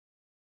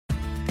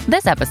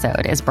This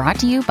episode is brought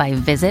to you by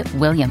Visit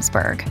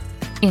Williamsburg.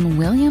 In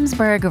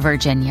Williamsburg,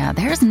 Virginia,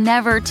 there's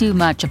never too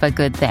much of a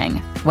good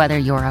thing. Whether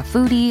you're a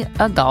foodie,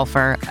 a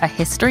golfer, a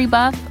history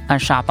buff, a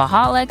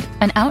shopaholic,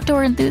 an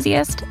outdoor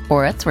enthusiast,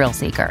 or a thrill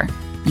seeker,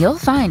 you'll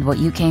find what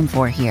you came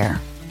for here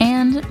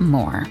and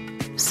more.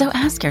 So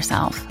ask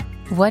yourself,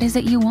 what is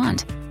it you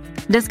want?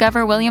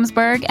 Discover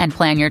Williamsburg and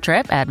plan your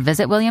trip at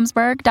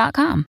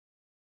visitwilliamsburg.com.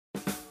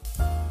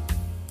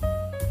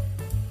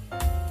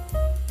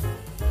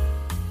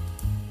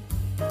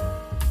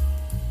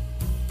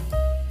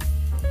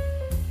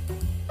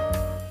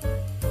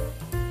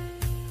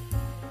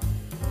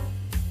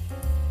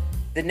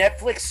 The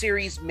Netflix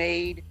series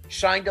Made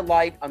shined a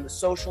light on the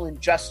social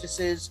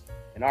injustices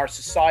in our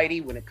society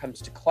when it comes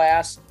to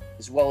class,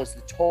 as well as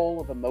the toll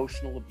of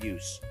emotional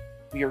abuse.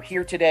 We are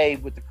here today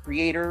with the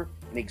creator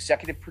and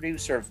executive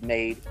producer of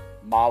Made,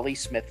 Molly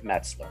Smith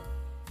Metzler.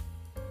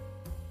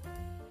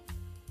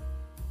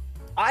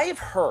 I have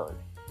heard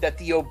that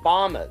the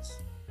Obamas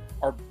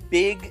are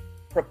big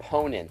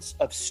proponents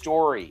of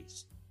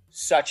stories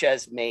such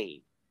as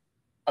Made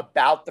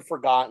about the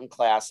forgotten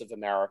class of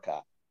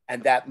America,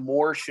 and that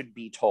more should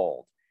be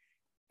told.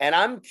 And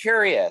I'm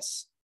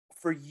curious,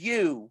 for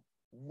you,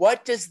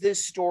 what does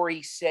this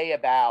story say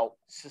about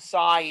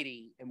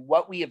society and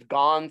what we have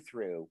gone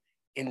through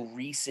in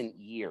recent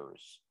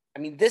years? I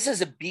mean, this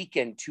is a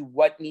beacon to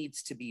what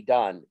needs to be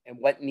done and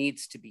what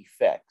needs to be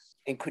fixed,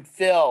 and could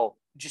fill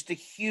just a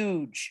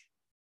huge,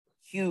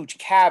 huge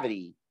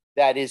cavity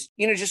that is,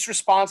 just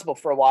responsible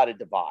for a lot of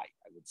divide,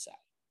 I would say.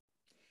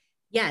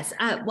 Yes.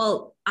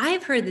 Well,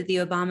 I've heard that the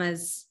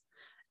Obamas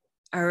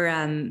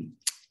are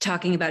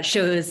talking about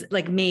shows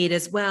like Made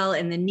as well,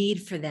 and the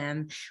need for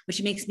them,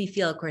 which makes me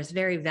feel, of course,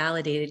 very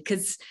validated,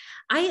 because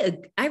I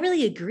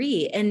really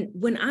agree. And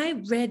when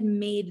I read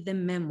Made, the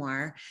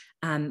memoir,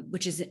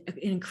 which is an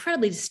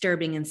incredibly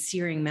disturbing and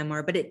searing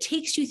memoir, but it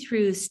takes you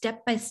through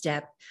step by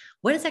step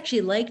what it's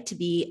actually like to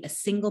be a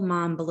single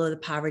mom below the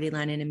poverty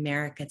line in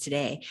America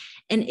today.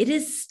 And it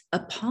is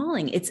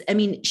appalling.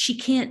 She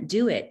can't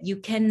do it.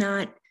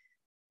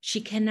 She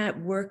cannot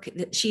work.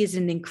 She is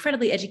an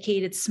incredibly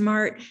educated,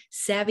 smart,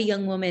 savvy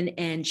young woman,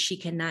 and she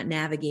cannot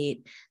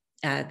navigate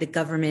the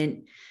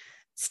government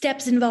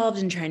steps involved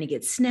in trying to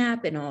get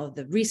SNAP and all of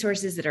the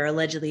resources that are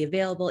allegedly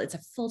available. It's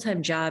a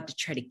full-time job to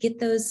try to get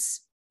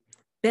those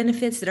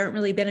benefits that aren't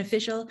really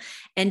beneficial.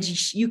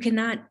 And you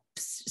cannot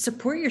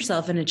support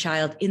yourself and a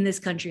child in this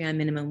country on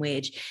minimum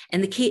wage.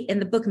 And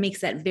the book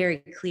makes that very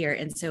clear.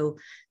 And so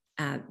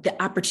the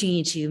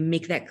opportunity to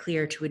make that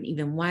clear to an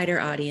even wider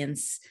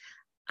audience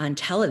on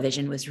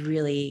television was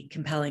really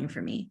compelling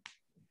for me.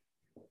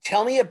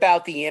 Tell me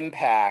about the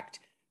impact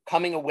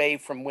coming away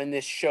from when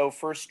this show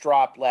first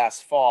dropped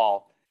last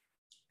fall.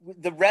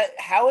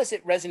 How has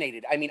it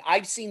resonated? I mean,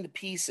 I've seen the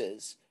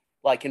pieces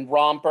like in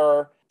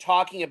Romper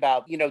talking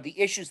about, the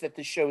issues that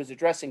the show is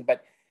addressing,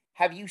 but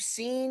have you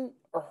seen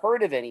or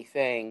heard of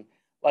anything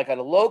like at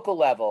a local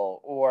level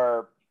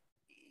or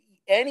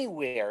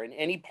anywhere in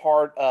any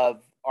part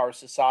of our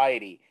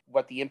society,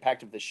 what the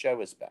impact of the show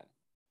has been?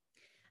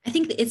 I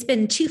think it's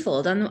been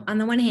twofold. On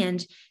the one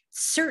hand,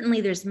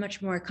 certainly there's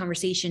much more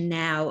conversation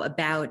now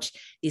about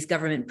these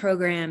government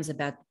programs,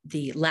 about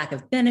the lack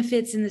of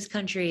benefits in this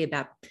country,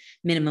 about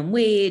minimum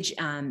wage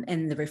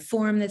and the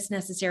reform that's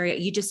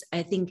necessary.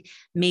 I think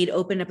Made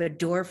open up a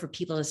door for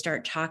people to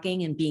start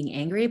talking and being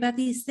angry about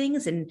these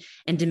things and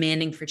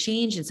demanding for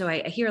change. And so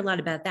I hear a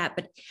lot about that.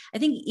 But I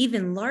think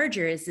even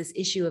larger is this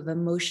issue of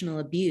emotional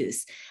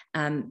abuse,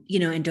 and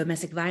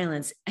domestic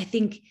violence. I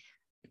think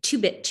two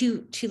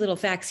little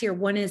facts here.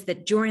 One is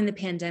that during the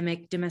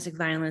pandemic, domestic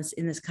violence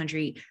in this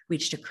country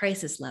reached a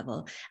crisis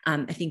level.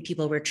 I think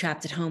people were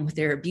trapped at home with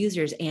their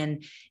abusers,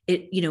 and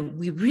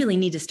we really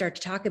need to start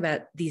to talk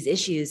about these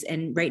issues.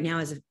 And right now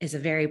is a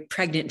very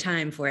pregnant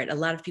time for it. A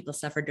lot of people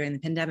suffered during the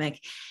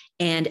pandemic,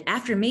 and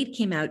after Made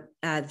came out,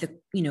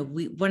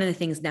 one of the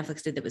things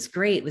Netflix did that was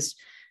great was,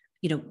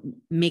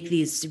 make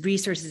these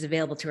resources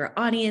available to our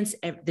audience.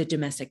 The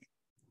domestic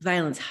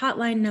violence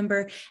hotline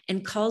number,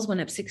 and calls went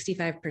up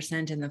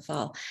 65% in the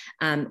fall.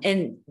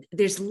 And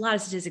there's a lot of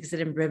statistics that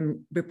have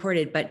been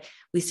reported, but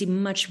we see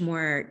much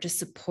more just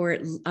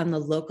support on the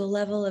local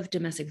level of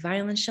domestic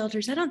violence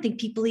shelters. I don't think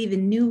people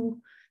even knew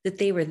that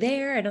they were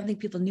there. I don't think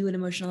people knew what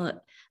emotional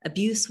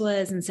abuse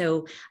was. And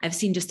so I've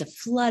seen just a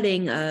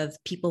flooding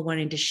of people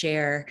wanting to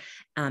share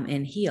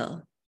and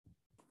heal.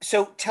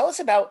 So tell us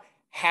about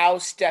how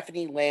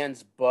Stephanie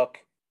Land's book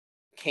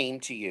came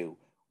to you.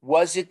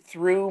 Was it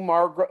through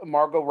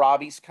Margot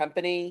Robbie's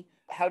company?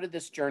 How did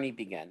this journey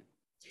begin?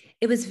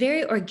 It was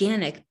very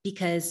organic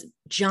because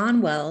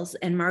John Wells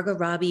and Margot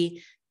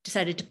Robbie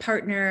decided to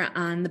partner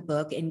on the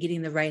book and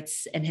getting the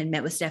rights, and had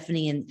met with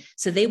Stephanie. And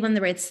so they won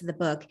the rights to the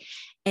book.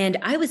 And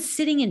I was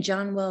sitting in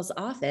John Wells'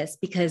 office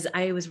because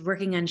I was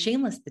working on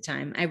Shameless at the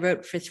time. I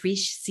wrote for 3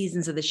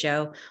 seasons of the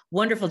show.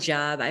 Wonderful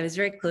job. I was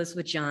very close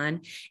with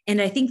John.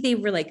 And I think they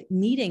were like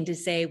meeting to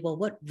say, well,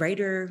 what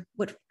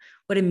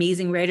what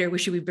amazing writer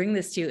should we bring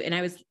this to? And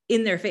I was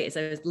in their face.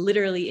 I was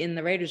literally in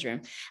the writer's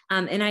room.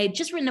 And I had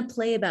just written a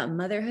play about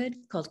motherhood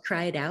called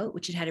Cry It Out,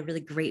 which had had a really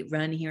great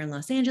run here in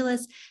Los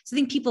Angeles. So I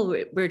think people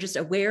were just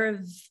aware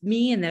of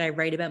me and that I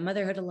write about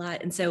motherhood a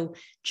lot. And so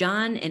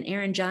John and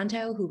Aaron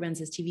Jonto, who runs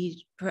his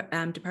TV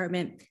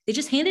department, they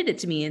just handed it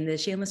to me in the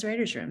Shameless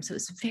Writer's Room. So it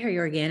was very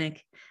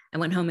organic. I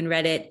went home and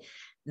read it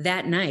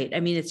that night.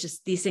 I mean, it's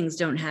just, these things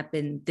don't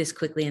happen this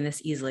quickly and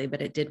this easily,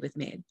 but it did with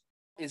Maid.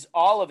 Is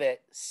all of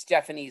it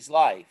Stephanie's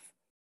life,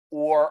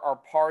 or are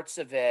parts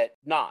of it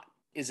not?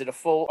 Is it a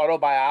full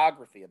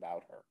autobiography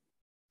about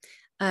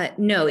her?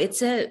 No,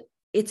 it's a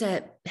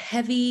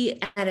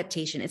heavy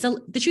adaptation.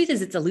 The truth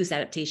is it's a loose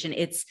adaptation.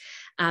 It's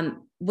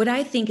what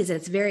I think is that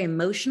it's very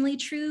emotionally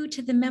true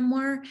to the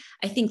memoir.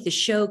 I think the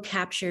show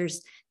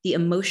captures the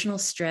emotional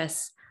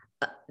stress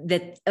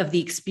of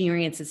the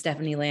experience that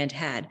Stephanie Land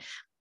had.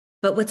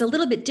 But what's a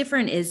little bit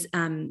different is,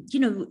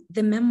 the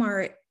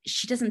memoir,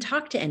 she doesn't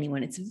talk to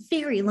anyone. It's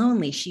very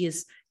lonely. She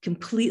is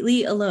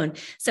completely alone.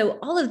 So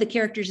all of the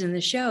characters in the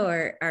show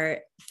are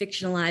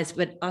fictionalized,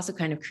 but also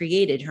kind of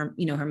created. Her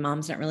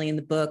mom's not really in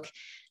the book.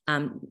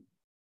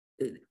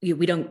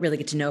 We don't really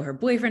get to know her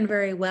boyfriend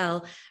very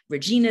well.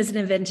 Regina's an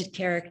invented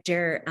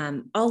character.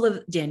 All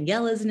of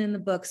Danielle isn't in the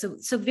book.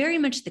 So very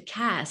much the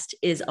cast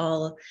is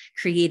all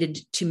created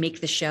to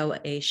make the show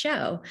a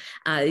show,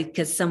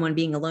 because someone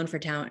being alone for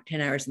 10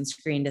 hours on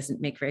screen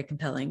doesn't make very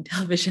compelling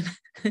television.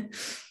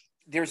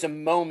 There's a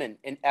moment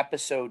in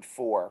episode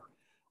 4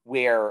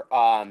 where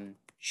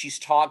she's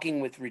talking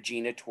with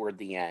Regina toward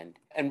the end.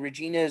 And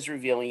Regina is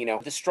revealing,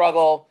 the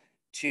struggle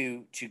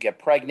to get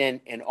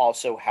pregnant, and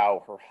also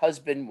how her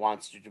husband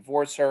wants to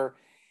divorce her.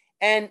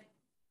 And,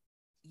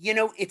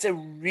 it's a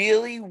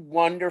really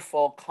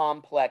wonderful,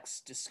 complex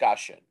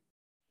discussion.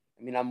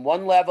 I mean, on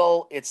one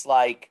level, it's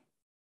like,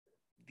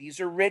 these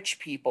are rich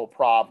people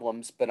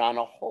problems, but on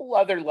a whole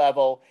other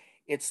level,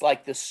 it's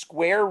like the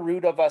square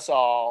root of us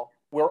all.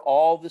 We're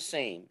all the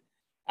same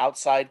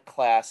outside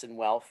class and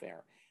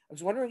welfare. I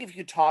was wondering if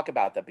you could talk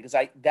about that, because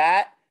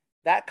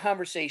that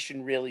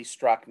conversation really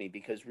struck me,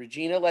 because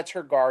Regina lets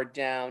her guard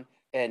down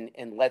and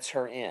lets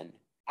her in.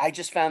 I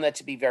just found that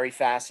to be very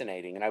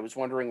fascinating. And I was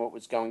wondering what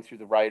was going through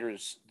the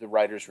writer's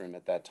room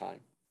at that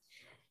time.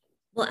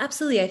 Well,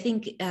 absolutely. I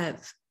think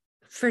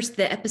first,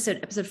 the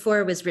episode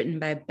 4 was written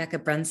by Becca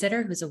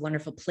Brunsetter, who's a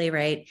wonderful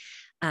playwright.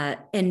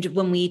 And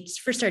when we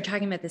first started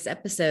talking about this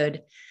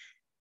episode,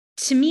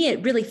 to me,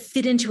 it really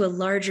fit into a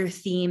larger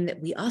theme that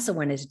we also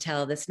wanted to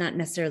tell that's not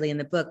necessarily in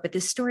the book, but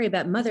this story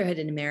about motherhood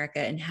in America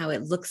and how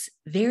it looks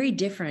very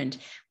different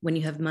when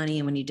you have money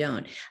and when you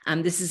don't.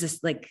 This is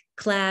this like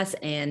class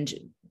and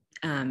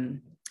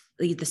the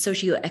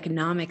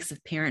socioeconomics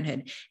of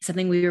parenthood,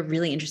 something we were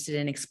really interested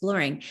in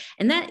exploring.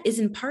 And that is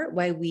in part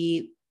why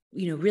we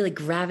really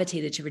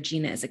gravitated to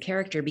Regina as a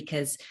character,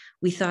 because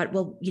we thought,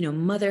 well,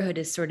 motherhood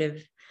is sort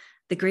of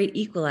the great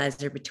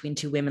equalizer between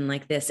two women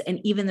like this. And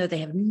even though they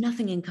have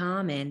nothing in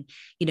common,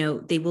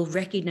 they will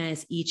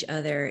recognize each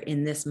other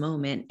in this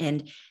moment.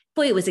 And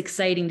boy, it was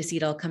exciting to see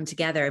it all come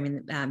together. I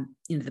mean,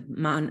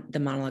 the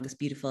monologue is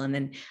beautiful. And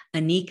then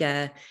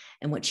Anika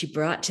and what she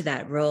brought to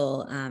that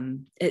role,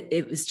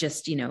 it was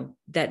just,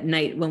 that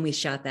night when we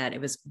shot that,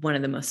 it was one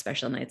of the most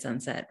special nights on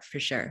set for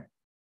sure.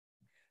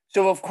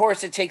 So of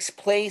course it takes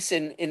place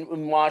in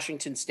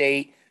Washington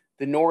State,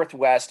 the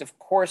Northwest. Of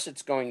course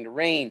it's going to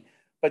rain.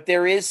 But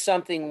there is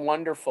something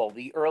wonderful.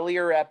 The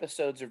earlier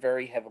episodes are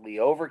very heavily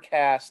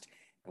overcast,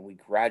 and we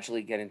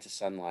gradually get into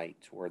sunlight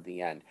toward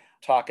the end.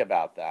 Talk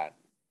about that.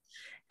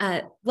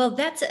 Well,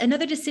 that's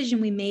another decision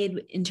we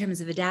made in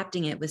terms of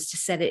adapting it, was to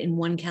set it in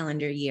one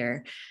calendar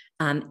year.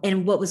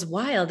 And what was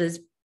wild is,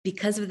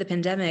 because of the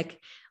pandemic,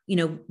 we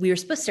were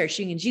supposed to start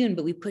shooting in June,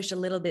 but we pushed a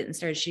little bit and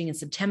started shooting in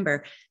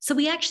September. So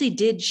we actually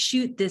did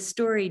shoot this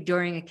story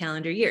during a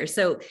calendar year.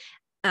 So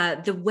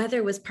the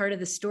weather was part of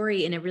the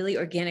story in a really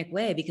organic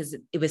way, because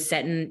it was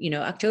set in,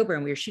 October,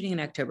 and we were shooting in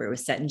October. It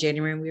was set in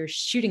January, and we were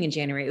shooting in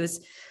January. It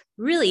was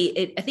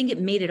really, I think it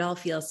made it all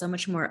feel so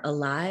much more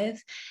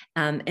alive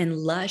and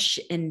lush.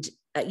 And,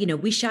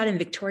 we shot in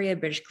Victoria,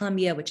 British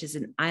Columbia, which is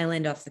an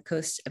island off the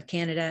coast of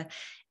Canada.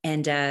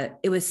 And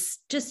it was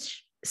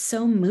just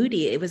so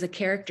moody. It was a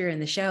character in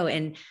the show.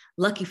 And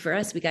lucky for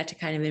us, we got to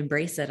kind of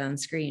embrace that on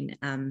screen.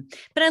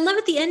 But I love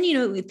at the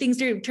end,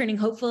 things are turning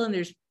hopeful and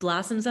there's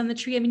blossoms on the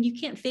tree. I mean, you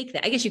can't fake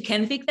that. I guess you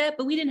can fake that,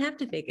 but we didn't have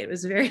to fake it. It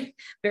was very,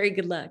 very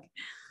good luck.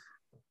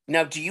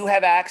 Now, do you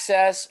have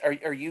access?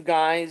 Are you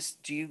guys,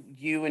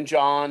 you and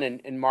John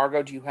and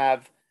Margot, do you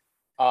have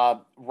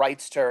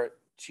rights to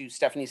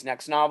Stephanie's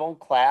next novel,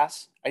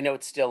 Class? I know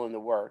it's still in the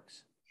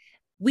works.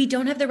 We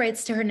don't have the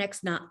rights to her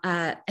next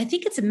I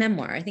think it's a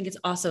memoir. I think it's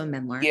also a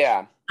memoir.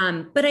 Yeah.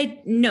 But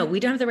we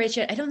don't have the rights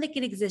yet. I don't think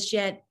it exists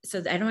yet.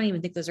 So I don't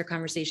even think those are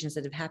conversations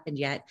that have happened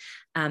yet.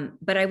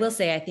 But I will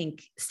say, I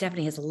think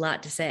Stephanie has a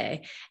lot to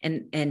say,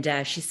 and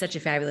she's such a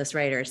fabulous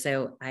writer.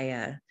 So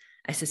I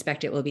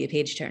suspect it will be a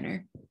page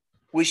turner.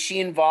 Was she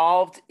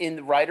involved in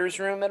the writer's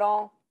room at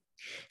all?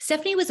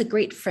 Stephanie was a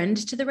great friend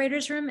to the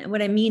writer's room. And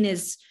what I mean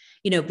is,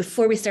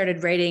 before we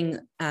started writing,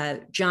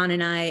 John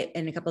and I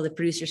and a couple of the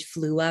producers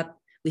flew up.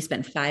 We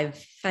spent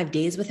five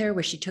days with her,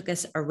 where she took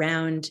us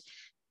around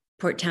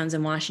Port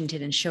Townsend,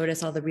 Washington, and showed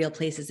us all the real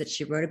places that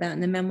she wrote about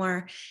in the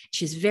memoir.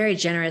 She's very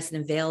generous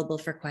and available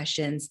for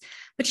questions,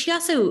 but she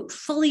also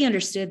fully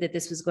understood that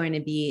this was going to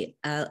be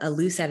a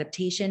loose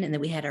adaptation and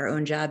that we had our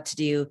own job to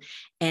do,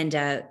 and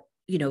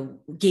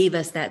gave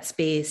us that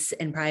space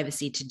and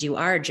privacy to do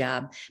our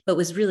job, but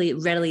was really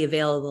readily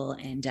available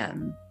and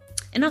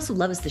also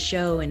loves the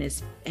show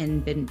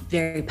and been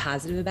very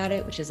positive about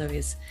it, which is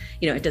always,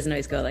 it doesn't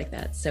always go like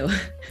that. So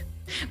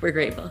we're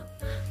grateful.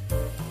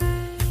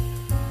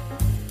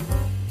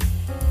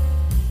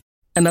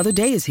 Another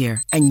day is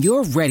here, and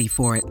you're ready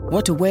for it.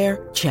 What to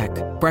wear? Check.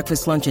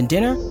 Breakfast, lunch, and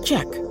dinner?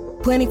 Check.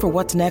 Planning for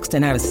what's next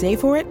and how to save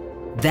for it?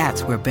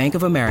 That's where Bank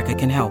of America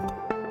can help.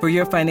 For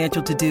your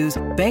financial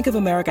to-dos, Bank of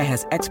America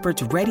has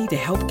experts ready to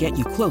help get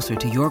you closer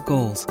to your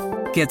goals.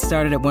 Get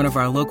started at one of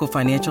our local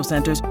financial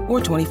centers or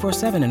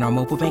 24/7 in our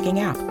mobile banking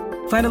app.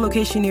 Find a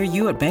location near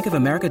you at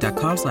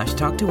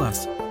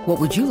bankofamerica.com/talktous. What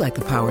would you like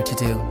the power to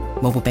do?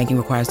 Mobile banking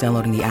requires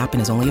downloading the app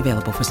and is only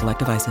available for select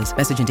devices.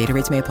 Message and data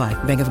rates may apply.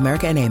 Bank of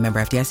America NA, member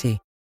FDIC.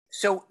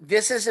 So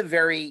this is a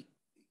very,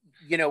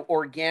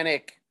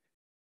 organic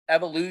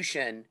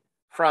evolution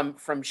from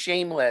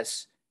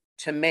Shameless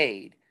to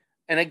Made.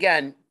 And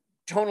again,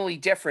 totally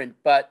different,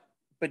 but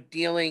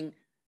dealing,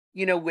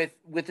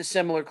 with a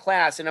similar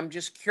class. And I'm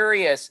just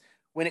curious,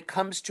 when it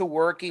comes to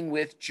working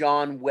with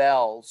John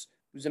Wells,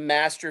 who's a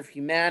master of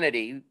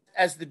humanity,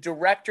 as the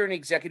director and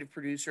executive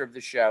producer of the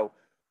show,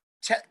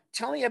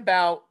 tell me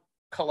about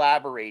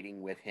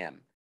collaborating with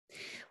him.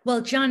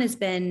 Well, John has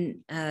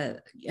been a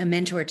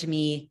mentor to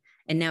me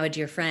and now a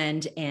dear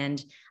friend,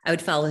 and I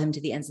would follow him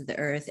to the ends of the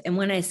earth. And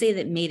when I say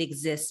that Made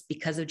exists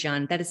because of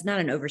John, that is not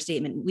an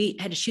overstatement. We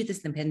had to shoot this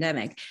in the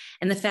pandemic.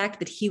 And the fact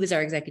that he was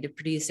our executive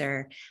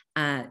producer,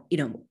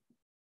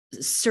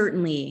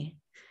 certainly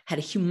had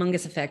a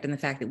humongous effect on the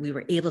fact that we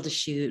were able to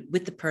shoot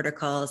with the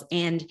protocols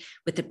and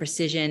with the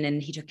precision, and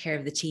he took care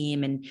of the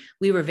team. And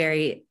we were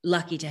very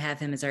lucky to have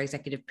him as our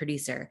executive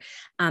producer.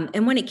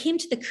 And when it came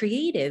to the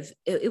creative,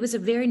 it was a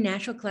very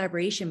natural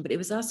collaboration, but it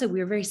was also, we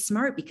were very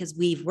smart because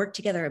we've worked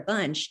together a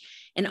bunch.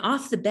 And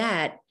off the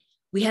bat,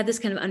 we had this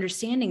kind of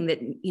understanding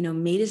that,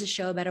 Made is a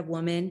show about a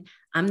woman.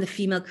 I'm the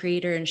female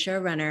creator and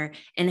showrunner,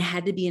 and it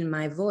had to be in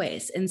my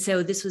voice. And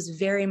so this was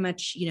very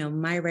much,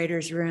 my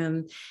writer's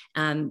room.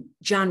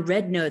 John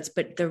read notes,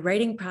 but the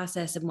writing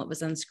process and what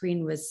was on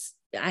screen was,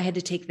 I had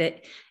to take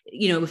that,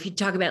 if you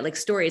talk about like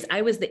stories,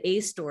 I was the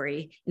A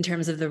story in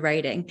terms of the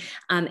writing.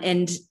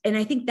 And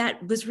I think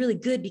that was really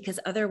good because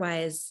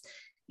otherwise,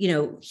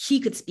 he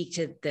could speak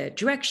to the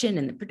direction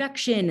and the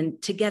production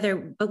and together,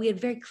 but we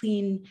had very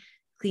clean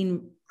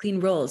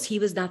roles. He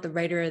was not the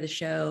writer of the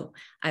show,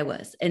 I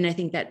was. And I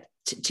think that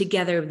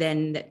together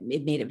then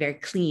it made it very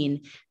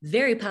clean,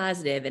 very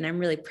positive, and I'm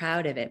really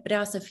proud of it. But it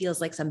also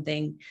feels like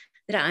something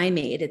that I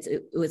made.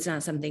 It's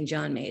not something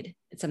John made.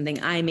 It's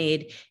something I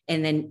made.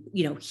 And then,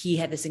 he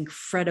had this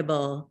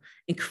incredible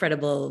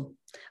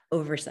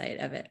oversight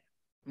of it.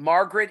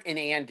 Margaret and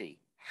Andy,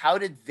 how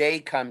did they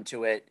come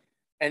to it?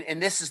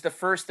 And this is the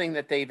first thing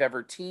that they've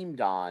ever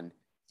teamed on.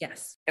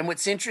 Yes. And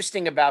what's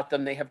interesting about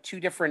them, they have two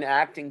different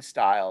acting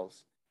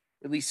styles,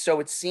 at least so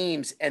it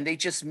seems, and they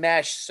just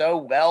mesh so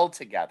well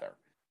together.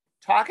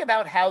 Talk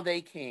about how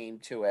they came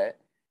to it.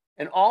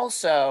 And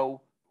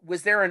also,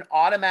 was there an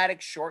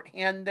automatic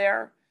shorthand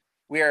there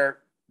where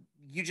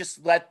you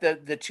just let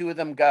the two of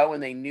them go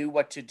and they knew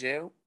what to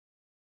do?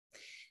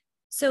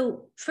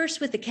 So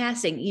first with the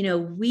casting,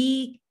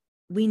 we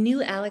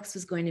knew Alex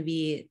was going to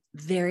be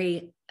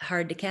very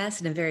hard to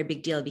cast and a very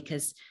big deal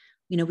because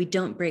we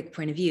don't break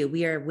point of view.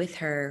 We are with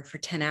her for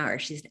 10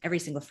 hours. She's in every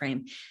single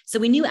frame. So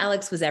we knew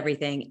Alex was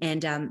everything.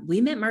 And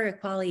we met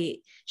Margaret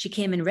Qualley. She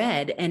came and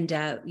read and,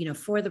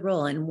 for the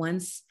role. And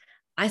once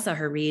I saw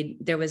her read,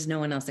 there was no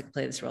one else that could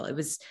play this role. It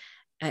was,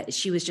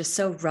 she was just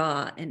so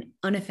raw and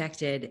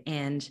unaffected.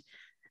 And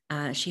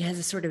she has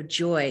a sort of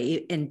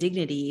joy and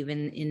dignity,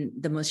 even in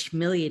the most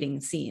humiliating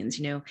scenes.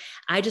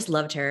 I just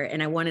loved her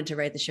and I wanted to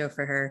write the show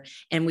for her.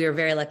 And we were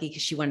very lucky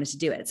because she wanted to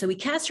do it. So we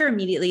cast her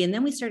immediately. And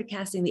then we started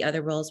casting the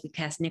other roles. We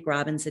cast Nick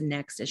Robinson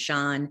next as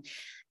Sean.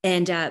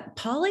 And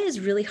Paula is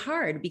really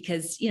hard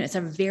because, it's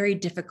a very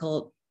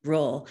difficult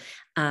role.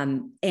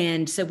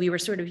 And so we were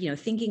sort of,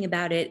 thinking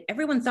about it.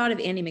 Everyone thought of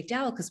Andie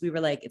MacDowell because we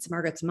were like, it's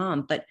Margaret's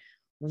mom, but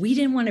we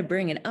didn't want to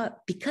bring it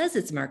up because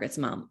it's Margaret's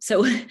mom.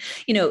 So,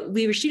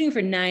 we were shooting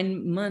for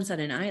 9 months on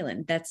an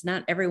island. That's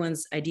not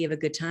everyone's idea of a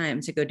good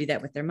time to go do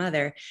that with their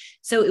mother.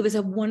 So it was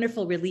a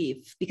wonderful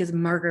relief because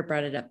Margaret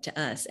brought it up to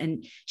us.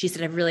 And she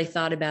said, I've really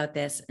thought about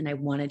this and I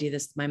want to do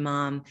this with my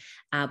mom.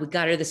 We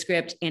got her the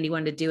script. Andie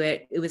wanted to do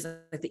it. It was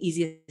like the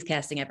easiest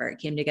casting ever. It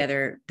came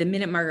together. The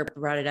minute Margaret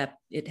brought it up,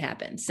 it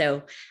happened.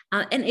 So,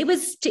 and it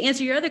was, to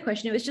answer your other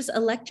question, it was just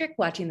electric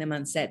watching them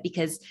on set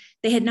because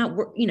they had not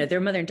worked, they're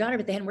mother and daughter,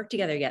 but they hadn't worked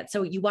together yet.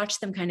 So you watch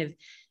them kind of,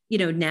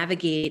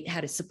 navigate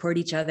how to support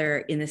each other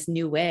in this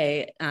new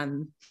way.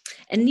 And,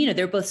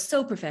 they're both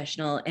so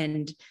professional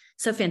and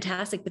so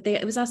fantastic. But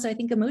it was also, I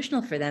think,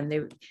 emotional for them.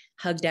 They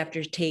hugged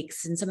after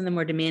takes, and some of the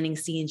more demanding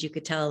scenes, you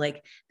could tell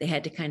like they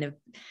had to kind of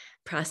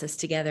process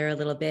together a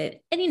little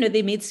bit. And, you know,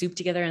 they made soup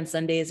together on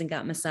Sundays and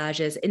got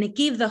massages, and it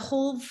gave the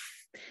whole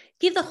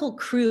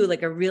crew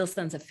like a real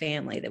sense of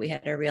family, that we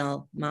had a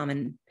real mom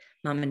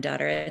and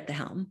daughter at the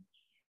helm.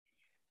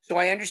 So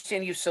I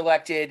understand you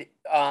selected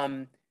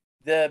the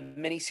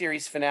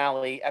miniseries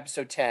finale,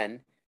 episode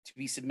 10, to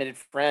be submitted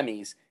for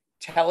Emmys.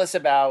 Tell us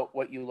about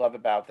what you love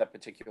about that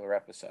particular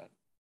episode.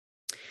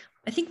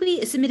 I think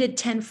we submitted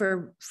 10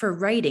 for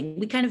writing.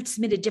 We kind of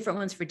submitted different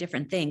ones for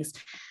different things.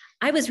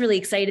 I was really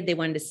excited they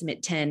wanted to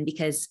submit 10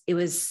 because it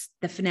was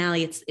the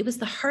finale. It was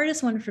the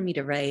hardest one for me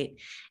to write.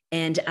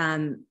 And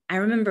I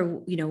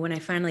remember, you know, when I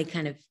finally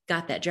kind of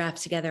got that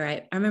draft together,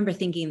 I remember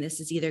thinking this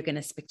is either going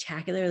to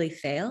spectacularly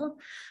fail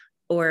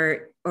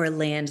or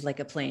land like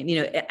a plane.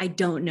 You know, I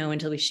don't know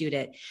until we shoot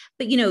it.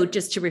 But, you know,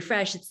 just to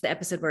refresh, it's the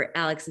episode where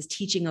Alex is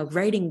teaching a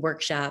writing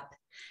workshop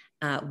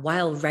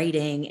while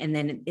writing. And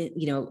then,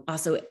 you know,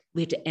 also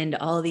we have to end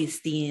all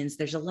these scenes.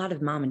 There's a lot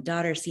of mom and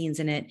daughter scenes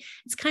in it.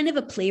 It's kind of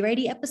a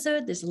playwrighty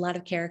episode. There's a lot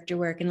of character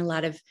work and a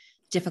lot of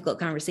difficult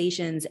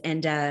conversations.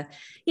 And,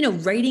 you know,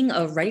 writing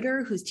a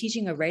writer who's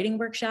teaching a writing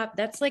workshop,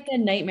 that's like a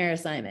nightmare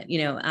assignment,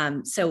 you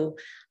know? So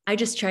I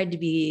just tried to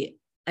be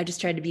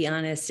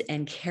honest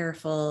and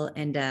careful.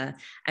 And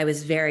I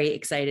was very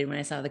excited when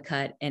I saw the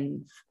cut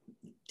and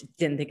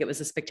didn't think it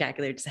was a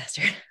spectacular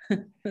disaster.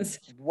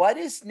 What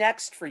is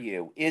next for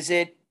you? Is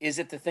it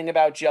the thing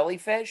about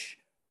jellyfish?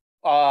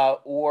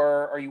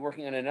 Or are you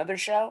working on another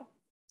show?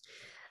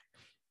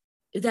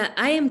 That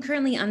I am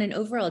currently on an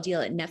overall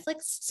deal at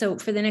Netflix. So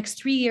for the next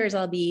 3 years,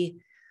 I'll be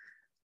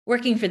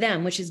working for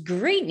them, which is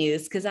great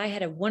news because I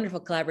had a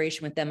wonderful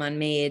collaboration with them on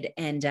Made.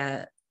 And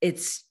I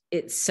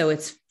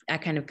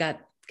kind of got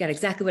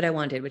exactly what I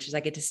wanted, which is I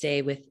get to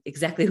stay with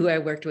exactly who I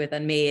worked with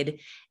on Made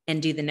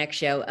and do the next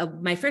show.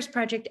 My first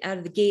project out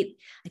of the gate,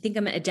 I think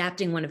I'm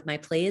adapting one of my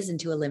plays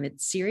into a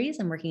limited series.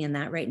 I'm working on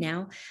that right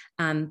now.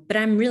 But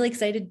I'm really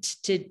excited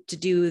to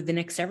do the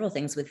next several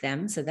things with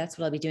them. So that's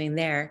what I'll be doing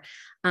there.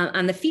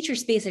 On the feature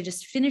space, I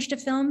just finished a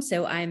film,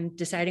 so I'm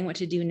deciding what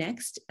to do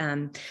next.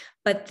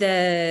 But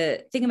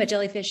the thing about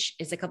Jellyfish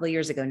is a couple of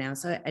years ago now,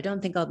 so I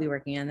don't think I'll be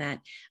working on that.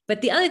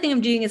 But the other thing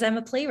I'm doing is I'm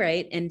a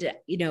playwright, and,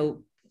 you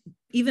know,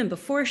 even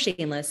before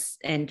Shameless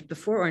and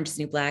before Orange is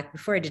the New Black,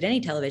 before I did any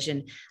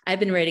television, I've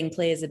been writing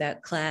plays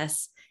about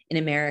class in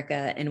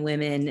America and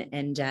women.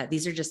 And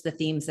these are just the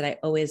themes that I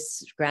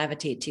always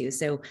gravitate to.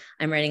 So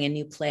I'm writing a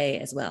new play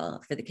as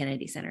well for the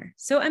Kennedy Center.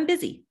 So I'm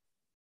busy.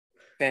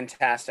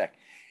 Fantastic.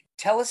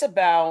 Tell us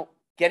about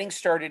getting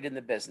started in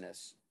the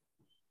business.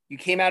 You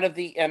came out of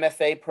the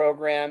MFA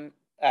program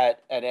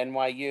at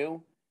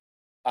NYU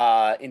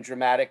in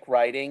dramatic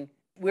writing.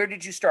 Where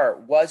did you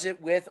start? Was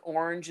it with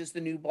Orange is the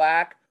New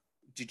Black?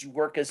 Did you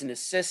work as an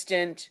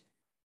assistant?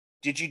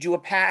 Did you do a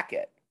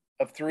packet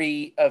of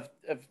three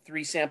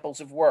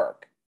samples of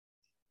work,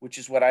 which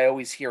is what I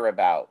always hear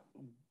about?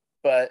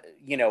 But,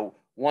 you know,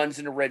 one's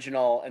an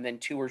original and then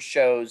two are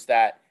shows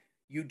that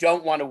you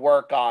don't want to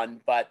work on,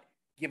 but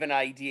give an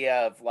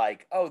idea of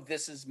like, oh,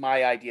 this is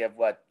my idea of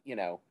what, you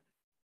know,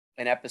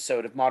 an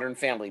episode of Modern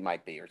Family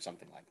might be or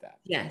something like that.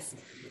 Yes.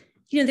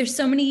 You know, there's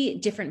so many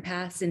different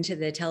paths into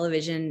the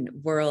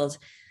television world.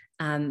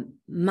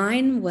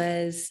 Mine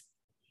was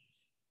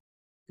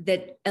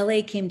that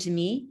LA came to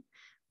me.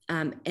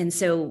 And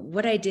so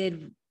what I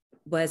did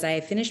was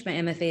I finished my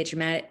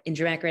MFA in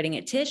dramatic writing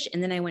at Tisch,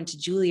 and then I went to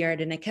Juilliard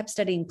and I kept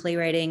studying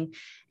playwriting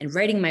and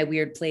writing my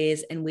weird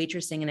plays and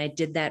waitressing. And I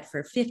did that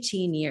for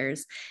 15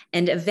 years.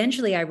 And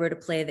eventually I wrote a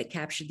play that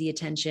captured the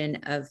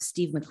attention of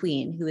Steve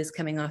McQueen, who is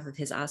coming off of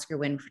his Oscar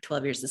win for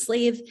 12 Years a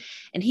Slave.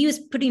 And he was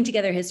putting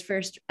together his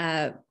first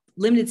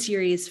limited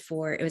series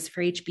it was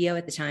for HBO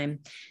at the time.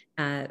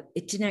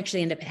 It didn't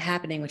actually end up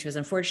happening, which was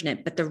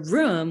unfortunate, but The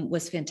Room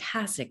was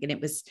fantastic. And it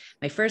was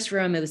my first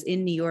room. It was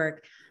in New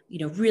York, you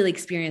know, really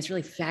experienced,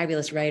 really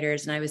fabulous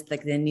writers. And I was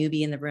like the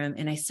newbie in the room,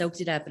 and I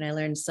soaked it up and I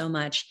learned so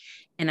much.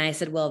 And I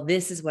said, well,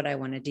 this is what I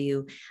want to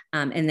do.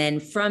 And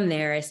then from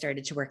there, I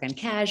started to work on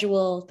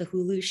Casual, the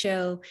Hulu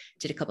show,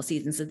 did a couple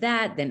seasons of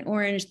that, then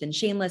Orange, then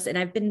Shameless. And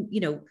I've been,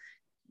 you know,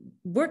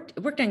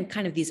 worked on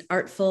kind of these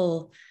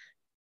artful,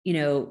 you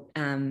know,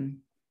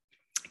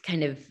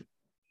 kind of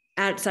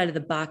outside of the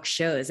box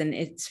shows. And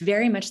it's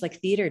very much like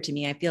theater to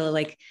me. I feel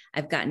like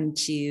I've gotten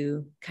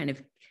to kind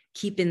of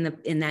keep in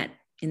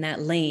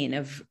that lane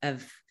of,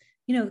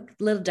 you know,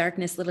 little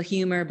darkness, little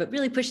humor, but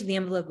really pushing the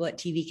envelope of what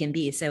TV can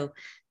be. So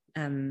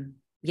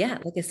yeah,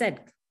 like I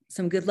said,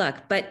 some good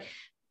luck. But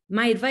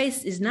my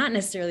advice is not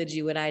necessarily to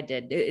do what I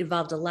did. It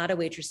involved a lot of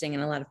waitressing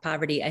and a lot of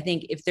poverty. I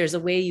think if there's a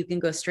way you can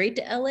go straight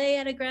to LA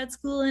out of grad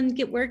school and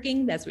get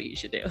working, that's what you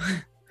should do.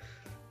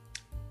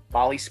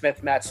 Molly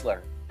Smith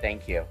Metzler,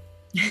 thank you.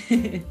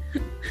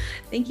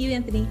 Thank you,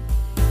 Anthony.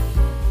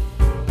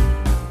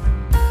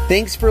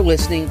 Thanks for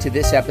listening to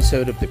this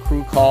episode of the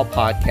Crew Call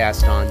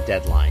podcast on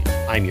Deadline.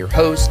 I'm your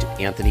host,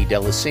 Anthony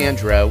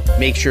D'Alessandro.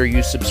 Make sure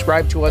you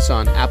subscribe to us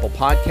on Apple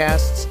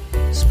Podcasts,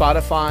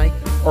 Spotify,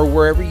 or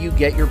wherever you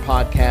get your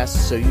podcasts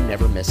so you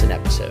never miss an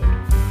episode.